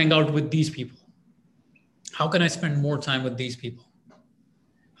can I hang out with these people? How can I spend more time with these people?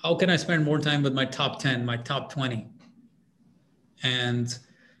 How can I spend more time with my top 10, my top 20? And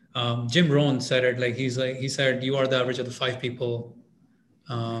Jim Rohn said it, he said, you are the average of the 5 people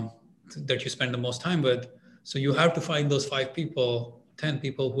that you spend the most time with. So you have to find those 5 people, 10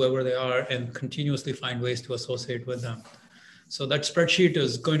 people, whoever they are, and continuously find ways to associate with them. So that spreadsheet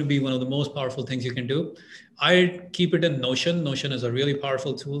is going to be one of the most powerful things you can do. I keep it in Notion. Notion is a really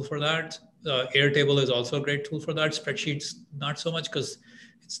powerful tool for that. Airtable is also a great tool for that. Spreadsheets, not so much, because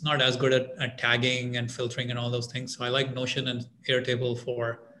it's not as good at tagging and filtering and all those things. So I like Notion and Airtable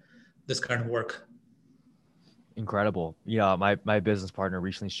for this kind of work. Incredible. Yeah, my business partner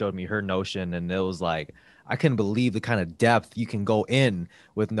recently showed me her Notion, and it was like, I couldn't believe the kind of depth you can go in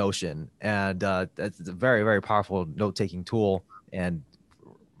with Notion. And that's a very, very powerful note-taking tool, and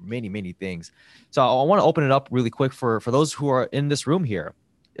many, many things. So I want to open it up really quick for those who are in this room here.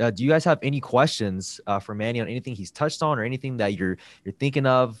 Do you guys have any questions for Manny on anything he's touched on, or anything that you're thinking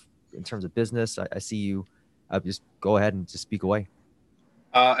of in terms of business? I see you. Just go ahead and just speak away.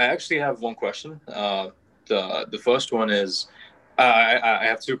 I actually have one question. The first one is, I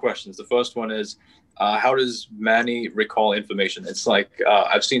have 2 questions. The first one is, how does Manny recall information? It's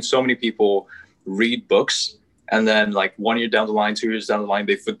I've seen so many people read books, and then 1 year down the line, 2 years down the line,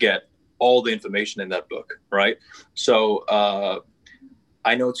 they forget all the information in that book, right? So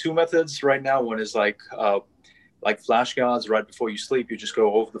I know 2 methods right now. One is like flashcards. Right before you sleep, you just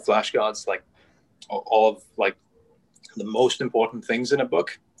go over the flashcards, all of the most important things in a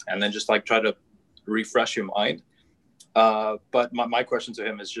book, and then just like try to refresh your mind. But my question to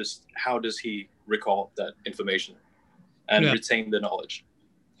him is just, how does he recall that information and retain the knowledge?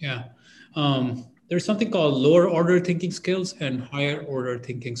 Yeah. There's something called lower order thinking skills and higher order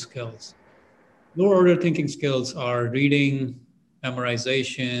thinking skills. Lower order thinking skills are reading,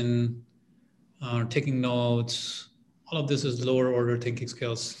 memorization, taking notes. All of this is lower order thinking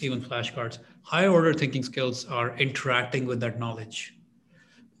skills, even flashcards. Higher order thinking skills are interacting with that knowledge,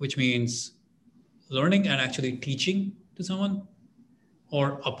 which means learning and actually teaching to someone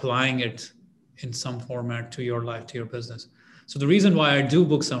or applying it in some format to your life, to your business. So the reason why I do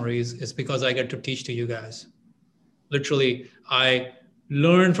book summaries is because I get to teach to you guys. Literally, I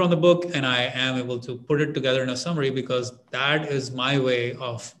learn from the book and I am able to put it together in a summary because that is my way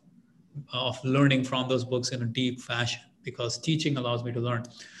of learning from those books in a deep fashion, because teaching allows me to learn.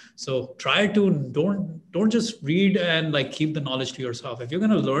 So try to don't just read and like keep the knowledge to yourself. If you're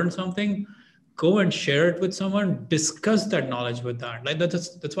going to learn something, go and share it with someone, discuss that knowledge with that. Like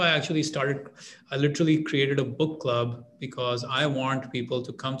that's why I literally created a book club, because I want people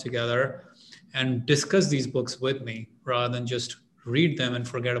to come together and discuss these books with me rather than just read them and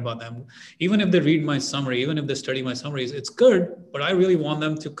forget about them. Even if they read my summary, even if they study my summaries, it's good, but I really want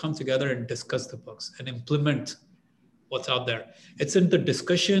them to come together and discuss the books and implement what's out there. It's in the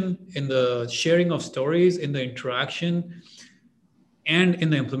discussion, in the sharing of stories, in the interaction, and in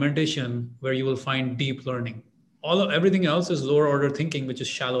the implementation where you will find deep learning. Everything else is lower order thinking, which is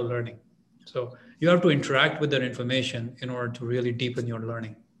shallow learning. So you have to interact with that information in order to really deepen your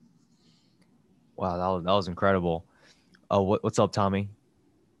learning. Wow, that was incredible. What's up, Tommy?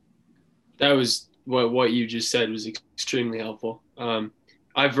 That was what you just said was extremely helpful.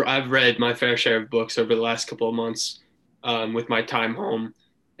 I've read my fair share of books over the last couple of months with my time home,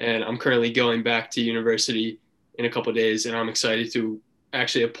 and I'm currently going back to university in a couple of days, and I'm excited to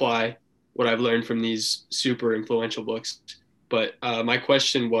actually apply what I've learned from these super influential books. But my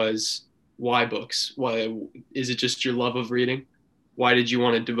question was, why books? Why is it just your love of reading? Why did you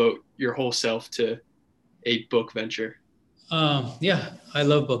want to devote your whole self to a book venture? Yeah, I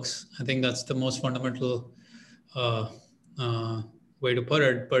love books. I think that's the most fundamental way to put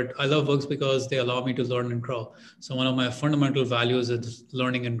it. But I love books because they allow me to learn and grow. So one of my fundamental values is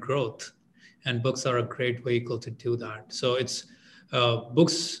learning and growth, and books are a great vehicle to do that. So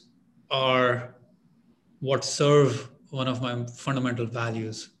books are what serve one of my fundamental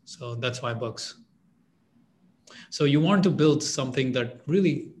values. So that's why books. So you want to build something that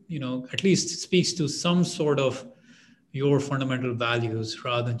really, at least speaks to some sort of your fundamental values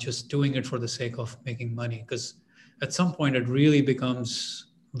rather than just doing it for the sake of making money. Because at some point it really becomes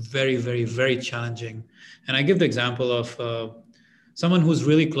very, very, very challenging. And I give the example of someone who's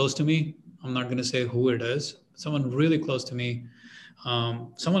really close to me. I'm not going to say who it is. Someone really close to me.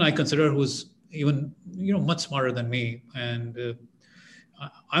 Someone I consider who's even, much smarter than me. And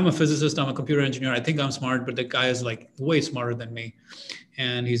I'm a physicist, I'm a computer engineer. I think I'm smart, but the guy is like way smarter than me.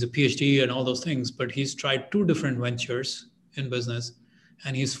 And he's a PhD and all those things, but he's tried 2 different ventures in business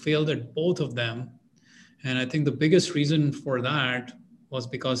and he's failed at both of them. And I think the biggest reason for that was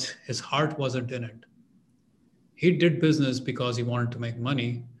because his heart wasn't in it. He did business because he wanted to make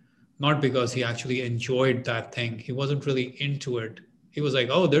money, not because he actually enjoyed that thing. He wasn't really into it. He was like,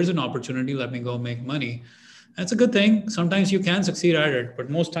 oh, there's an opportunity, let me go make money. That's a good thing. Sometimes you can succeed at it, but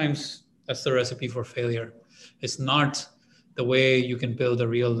most times that's the recipe for failure. It's not the way you can build a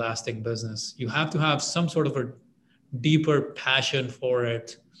real lasting business. You have to have some sort of a deeper passion for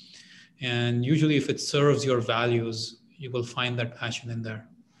it. And usually if it serves your values, you will find that passion in there.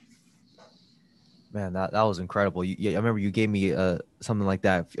 Man, that was incredible. I remember you gave me something like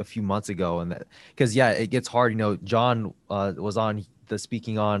that a few months ago, and because it gets hard. John was on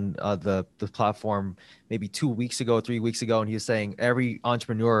speaking on the platform maybe 2 weeks ago, 3 weeks ago, and he was saying every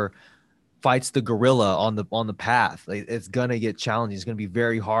entrepreneur fights the gorilla on the path. Like, it's gonna get challenging. It's gonna be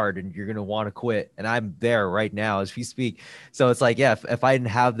very hard, and you're gonna want to quit. And I'm there right now as we speak. So it's like, yeah, if I didn't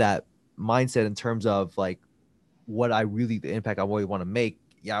have that mindset in terms of like what the impact I really want to make,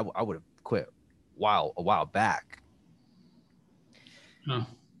 yeah, I would have quit a while back. Oh.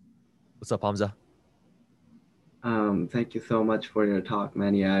 What's up, Hamza? Thank you so much for your talk,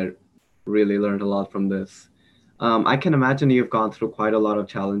 Manny. I really learned a lot from this. I can imagine you've gone through quite a lot of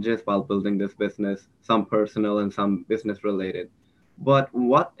challenges while building this business, some personal and some business related. But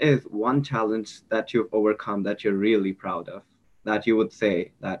what is one challenge that you've overcome that you're really proud of, that you would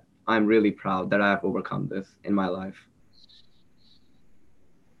say that I'm really proud that I've overcome this in my life?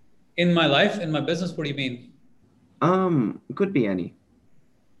 In my life, in my business, what do you mean? Could be any.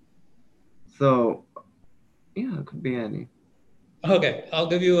 So Yeah, it could be any. Okay, I'll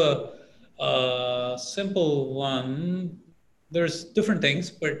give you a simple one. There's different things,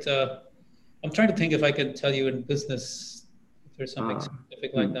 but I'm trying to think if I could tell you in business if there's something Uh,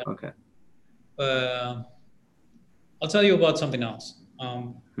 specific like that. okay. Uh, I'll tell you about something else,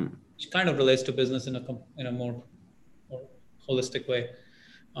 Hmm. which kind of relates to business in a more holistic way.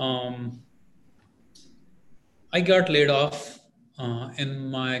 Um, I got laid off in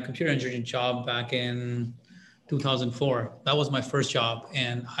my computer engineering job back in 2004. That was my first job,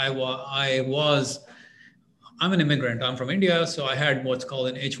 and I'm an immigrant. I'm from India, so I had what's called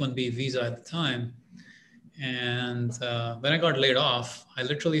an H-1B visa at the time. And when I got laid off, I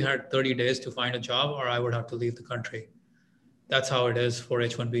literally had 30 days to find a job, or I would have to leave the country. That's how it is for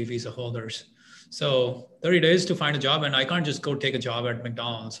H-1B visa holders. So 30 days to find a job, and I can't just go take a job at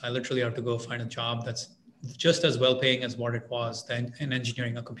McDonald's. I literally have to go find a job that's just as well paying as what it was then in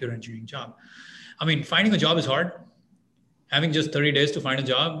engineering, a computer engineering job. I mean, finding a job is hard. Having just 30 days to find a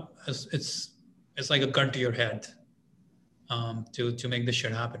job, it's like a gun to your head to make this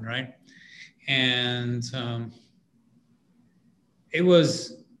shit happen, right? And it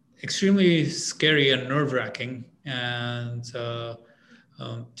was extremely scary and nerve wracking, and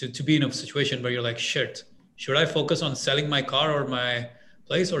to be in a situation where you're like, shit, should I focus on selling my car or my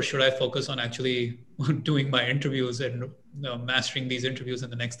place, or should I focus on actually doing my interviews and mastering these interviews in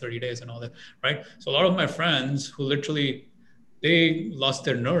the next 30 days and all that, right? So a lot of my friends who literally, they lost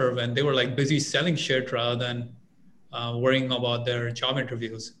their nerve and they were like busy selling shit rather than worrying about their job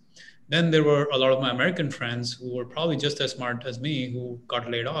interviews. Then there were a lot of my American friends who were probably just as smart as me who got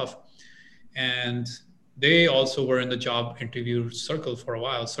laid off. And they also were in the job interview circuit for a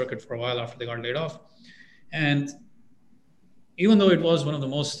while after they got laid off. And even though it was one of the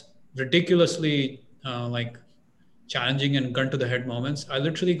most ridiculously like challenging and gun to the head moments, I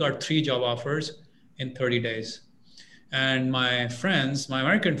literally got 3 job offers in 30 days. And my friends, my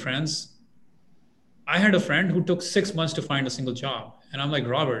American friends, I had a friend who took 6 months to find a single job. And I'm like,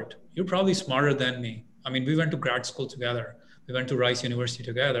 Robert, you're probably smarter than me. I mean, we went to grad school together. We went to Rice University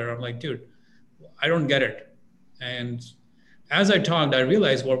together. I'm like, dude, I don't get it. And as I talked, I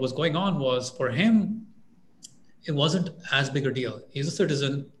realized what was going on was for him, it wasn't as big a deal. He's a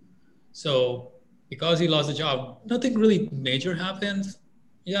citizen. So because he lost the job, nothing really major happened.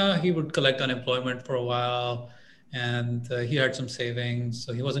 Yeah, he would collect unemployment for a while, and he had some savings,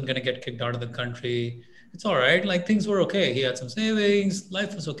 so he wasn't going to get kicked out of the country. It's all right. Like things were okay. He had some savings.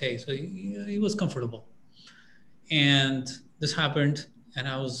 Life was okay. So he was comfortable. And this happened. And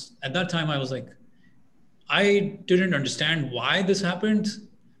at that time, I was like, I didn't understand why this happened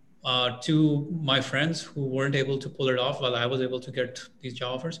to my friends who weren't able to pull it off while I was able to get these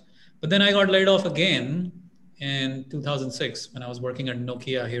job offers. But then I got laid off again in 2006 when I was working at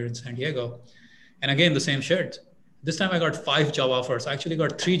Nokia here in San Diego. And again, the same shit. This time I got 5 job offers. I actually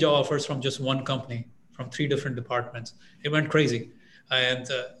got 3 job offers from just one company, from 3 different departments. It went crazy. And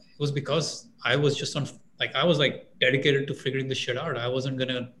it was because I was just I was like dedicated to figuring this shit out. I wasn't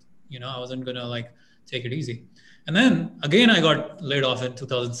gonna, I wasn't gonna like take it easy. And then again, I got laid off in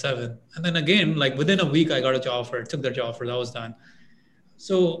 2007. And then again, like within a week, I got a job offer, took that job offer, that was done.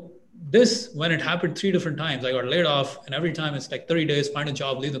 So when it happened 3 different times, I got laid off, and every time it's like 30 days, find a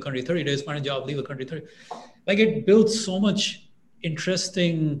job, leave the country, 30 days, find a job, leave the country, 30. Like it built so much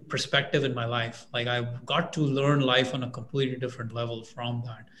interesting perspective in my life. Like I got to learn life on a completely different level from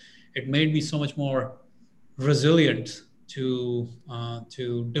that. It made me so much more resilient to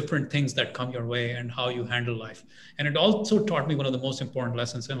different things that come your way and how you handle life. And it also taught me one of the most important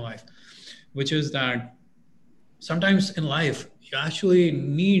lessons in life, which is that sometimes in life you actually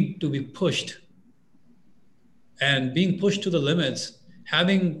need to be pushed, and being pushed to the limits,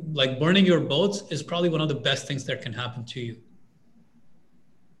 having like burning your boats is probably one of the best things that can happen to you.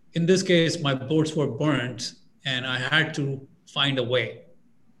 In this case, my boats were burnt and I had to find a way.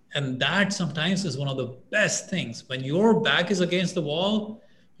 And that sometimes is one of the best things. When your back is against the wall,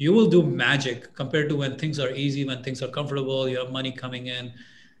 you will do magic compared to when things are easy, when things are comfortable, you have money coming in.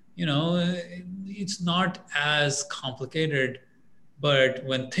 It's not as complicated, but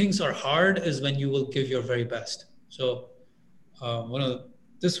when things are hard is when you will give your very best. So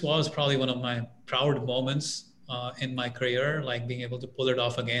this was probably one of my proud moments in my career, like being able to pull it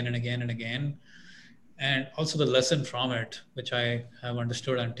off again and again and again. And also the lesson from it, which I have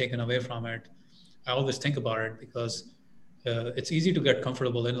understood and taken away from it. I always think about it because it's easy to get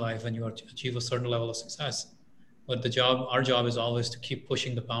comfortable in life when you achieve a certain level of success. But our job is always to keep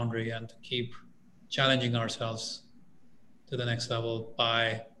pushing the boundary and to keep challenging ourselves to the next level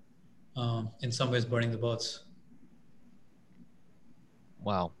by, in some ways, burning the boats.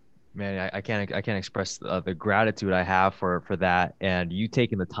 Wow. Man, I can't express the gratitude I have for that, and you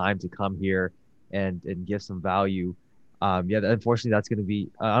taking the time to come here and give some value. Yeah, unfortunately, that's going to be.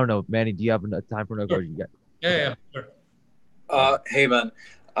 I don't know, Manny. Do you have enough time for another? Sure. Or you got, Yeah, okay. yeah, sure. Hey man.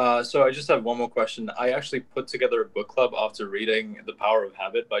 So I just have one more question. I actually put together a book club after reading The Power of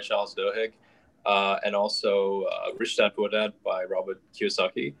Habit by Charles Duhigg, and also Rich Dad Poor Dad by Robert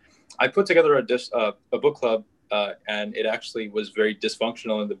Kiyosaki. I put together a book club, and it actually was very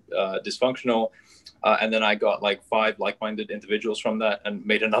dysfunctional. And then I got like 5 like-minded individuals from that, and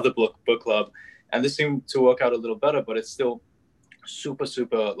made another book club. And this seemed to work out a little better, but it's still super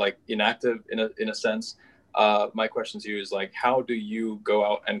like inactive in a sense. My question to you is like, how do you go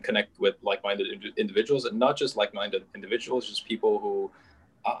out and connect with like-minded individuals, and not just like-minded individuals, just people who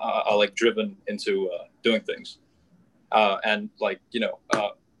are like driven into doing things, and like,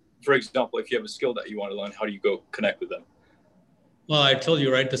 for example, if you have a skill that you want to learn, how do you go connect with them? Well, I told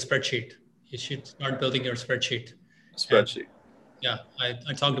you, right, the spreadsheet. You should start building your spreadsheet. Spreadsheet. Yeah,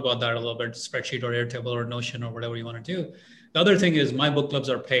 I talked about that a little bit, spreadsheet or Airtable or Notion or whatever you want to do. The other thing is my book clubs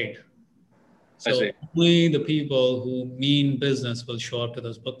are paid. So only the people who mean business will show up to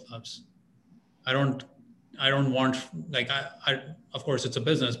those book clubs. I don't want, like, I of course it's a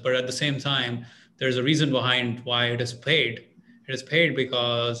business, but at the same time, there's a reason behind why it is paid. It is paid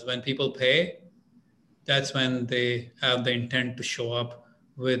because when people pay, that's when they have the intent to show up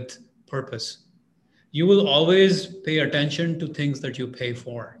with purpose. You will always pay attention to things that you pay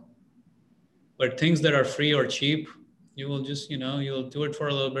for, but things that are free or cheap, you will just, you'll do it for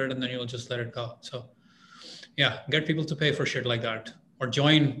a little bit and then you'll just let it go. So yeah, get people to pay for shit like that, or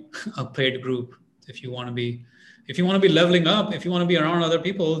join a paid group. If you want to be leveling up, if you want to be around other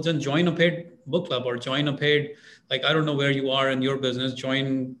people, then join a paid book club, or join a paid, like, I don't know where you are in your business,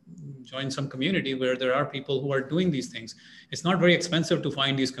 join some community where there are people who are doing these things. It's not very expensive to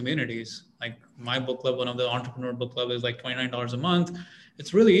find these communities. Like my book club, one of the entrepreneur book club, is like $29 a month.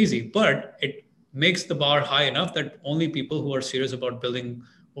 It's really easy, but it makes the bar high enough that only people who are serious about building,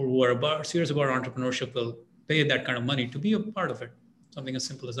 or who are serious about entrepreneurship, will pay that kind of money to be a part of it. Something as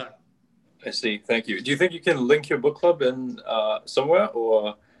simple as that. I see. Thank you. Do you think you can link your book club in somewhere,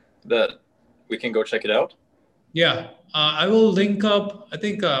 or that we can go check it out? Yeah, I will link up. I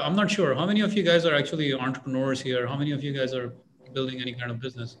think, I'm not sure. How many of you guys are actually entrepreneurs here? How many of you guys are building any kind of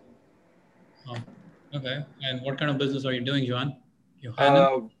business? Okay. And what kind of business are you doing, Johan?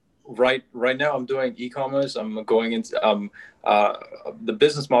 Right now I'm doing e-commerce. I'm going into the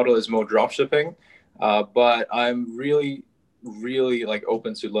business model is more drop shipping, but I'm really like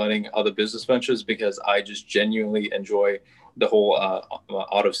open to learning other business ventures, because I just genuinely enjoy the whole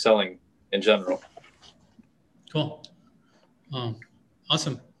art of selling in general. Cool.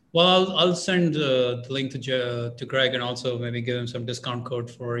 Awesome. Well, I'll send the link to Greg, and also maybe give him some discount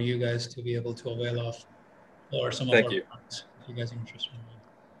code for you guys to be able to avail of, or some of our products, if you guys are interested in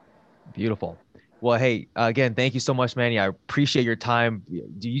that. Beautiful. Well, hey, again, thank you so much, Manny. I appreciate your time.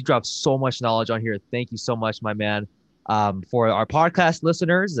 You dropped so much knowledge on here. Thank you so much, my man. For our podcast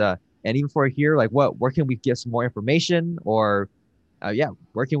listeners, and even for here, like, where can we get some more information, or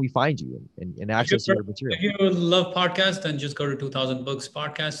where can we find you and access your material? If you love podcasts, then just go to 2000 Books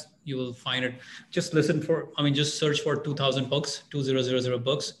Podcast. You will find it. Just just search for 2000 Books, 2000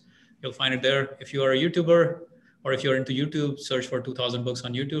 Books. You'll find it there. If you are a YouTuber, or if you're into YouTube, search for 2000 Books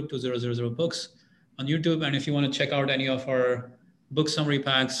on YouTube, 2000 Books on YouTube. And if you want to check out any of our book summary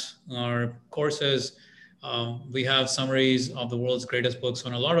packs or courses, we have summaries of the world's greatest books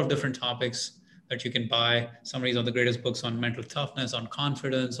on a lot of different topics that you can buy. Summaries of the greatest books on mental toughness, on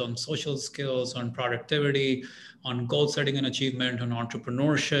confidence, on social skills, on productivity, on goal setting and achievement, on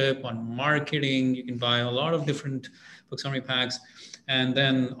entrepreneurship, on marketing. You can buy a lot of different book summary packs. And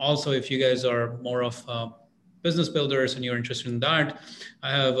then also, if you guys are more of business builders and you're interested in that,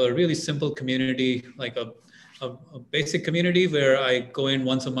 I have a really simple community, like a basic community where I go in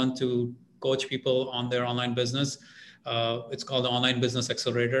once a month to coach people on their online business. It's called the Online Business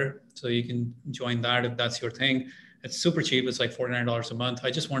Accelerator. So you can join that if that's your thing. It's super cheap. It's like $49 a month.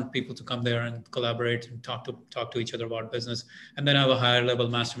 I just want people to come there and collaborate and talk to each other about business. And then I have a higher level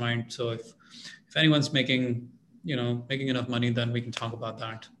mastermind. So if anyone's making enough money, then we can talk about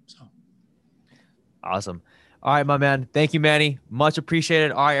that. So awesome. All right, my man. Thank you, Manny. Much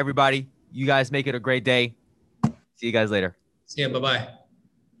appreciated. All right, everybody. You guys make it a great day. See you guys later. See ya. Bye-bye.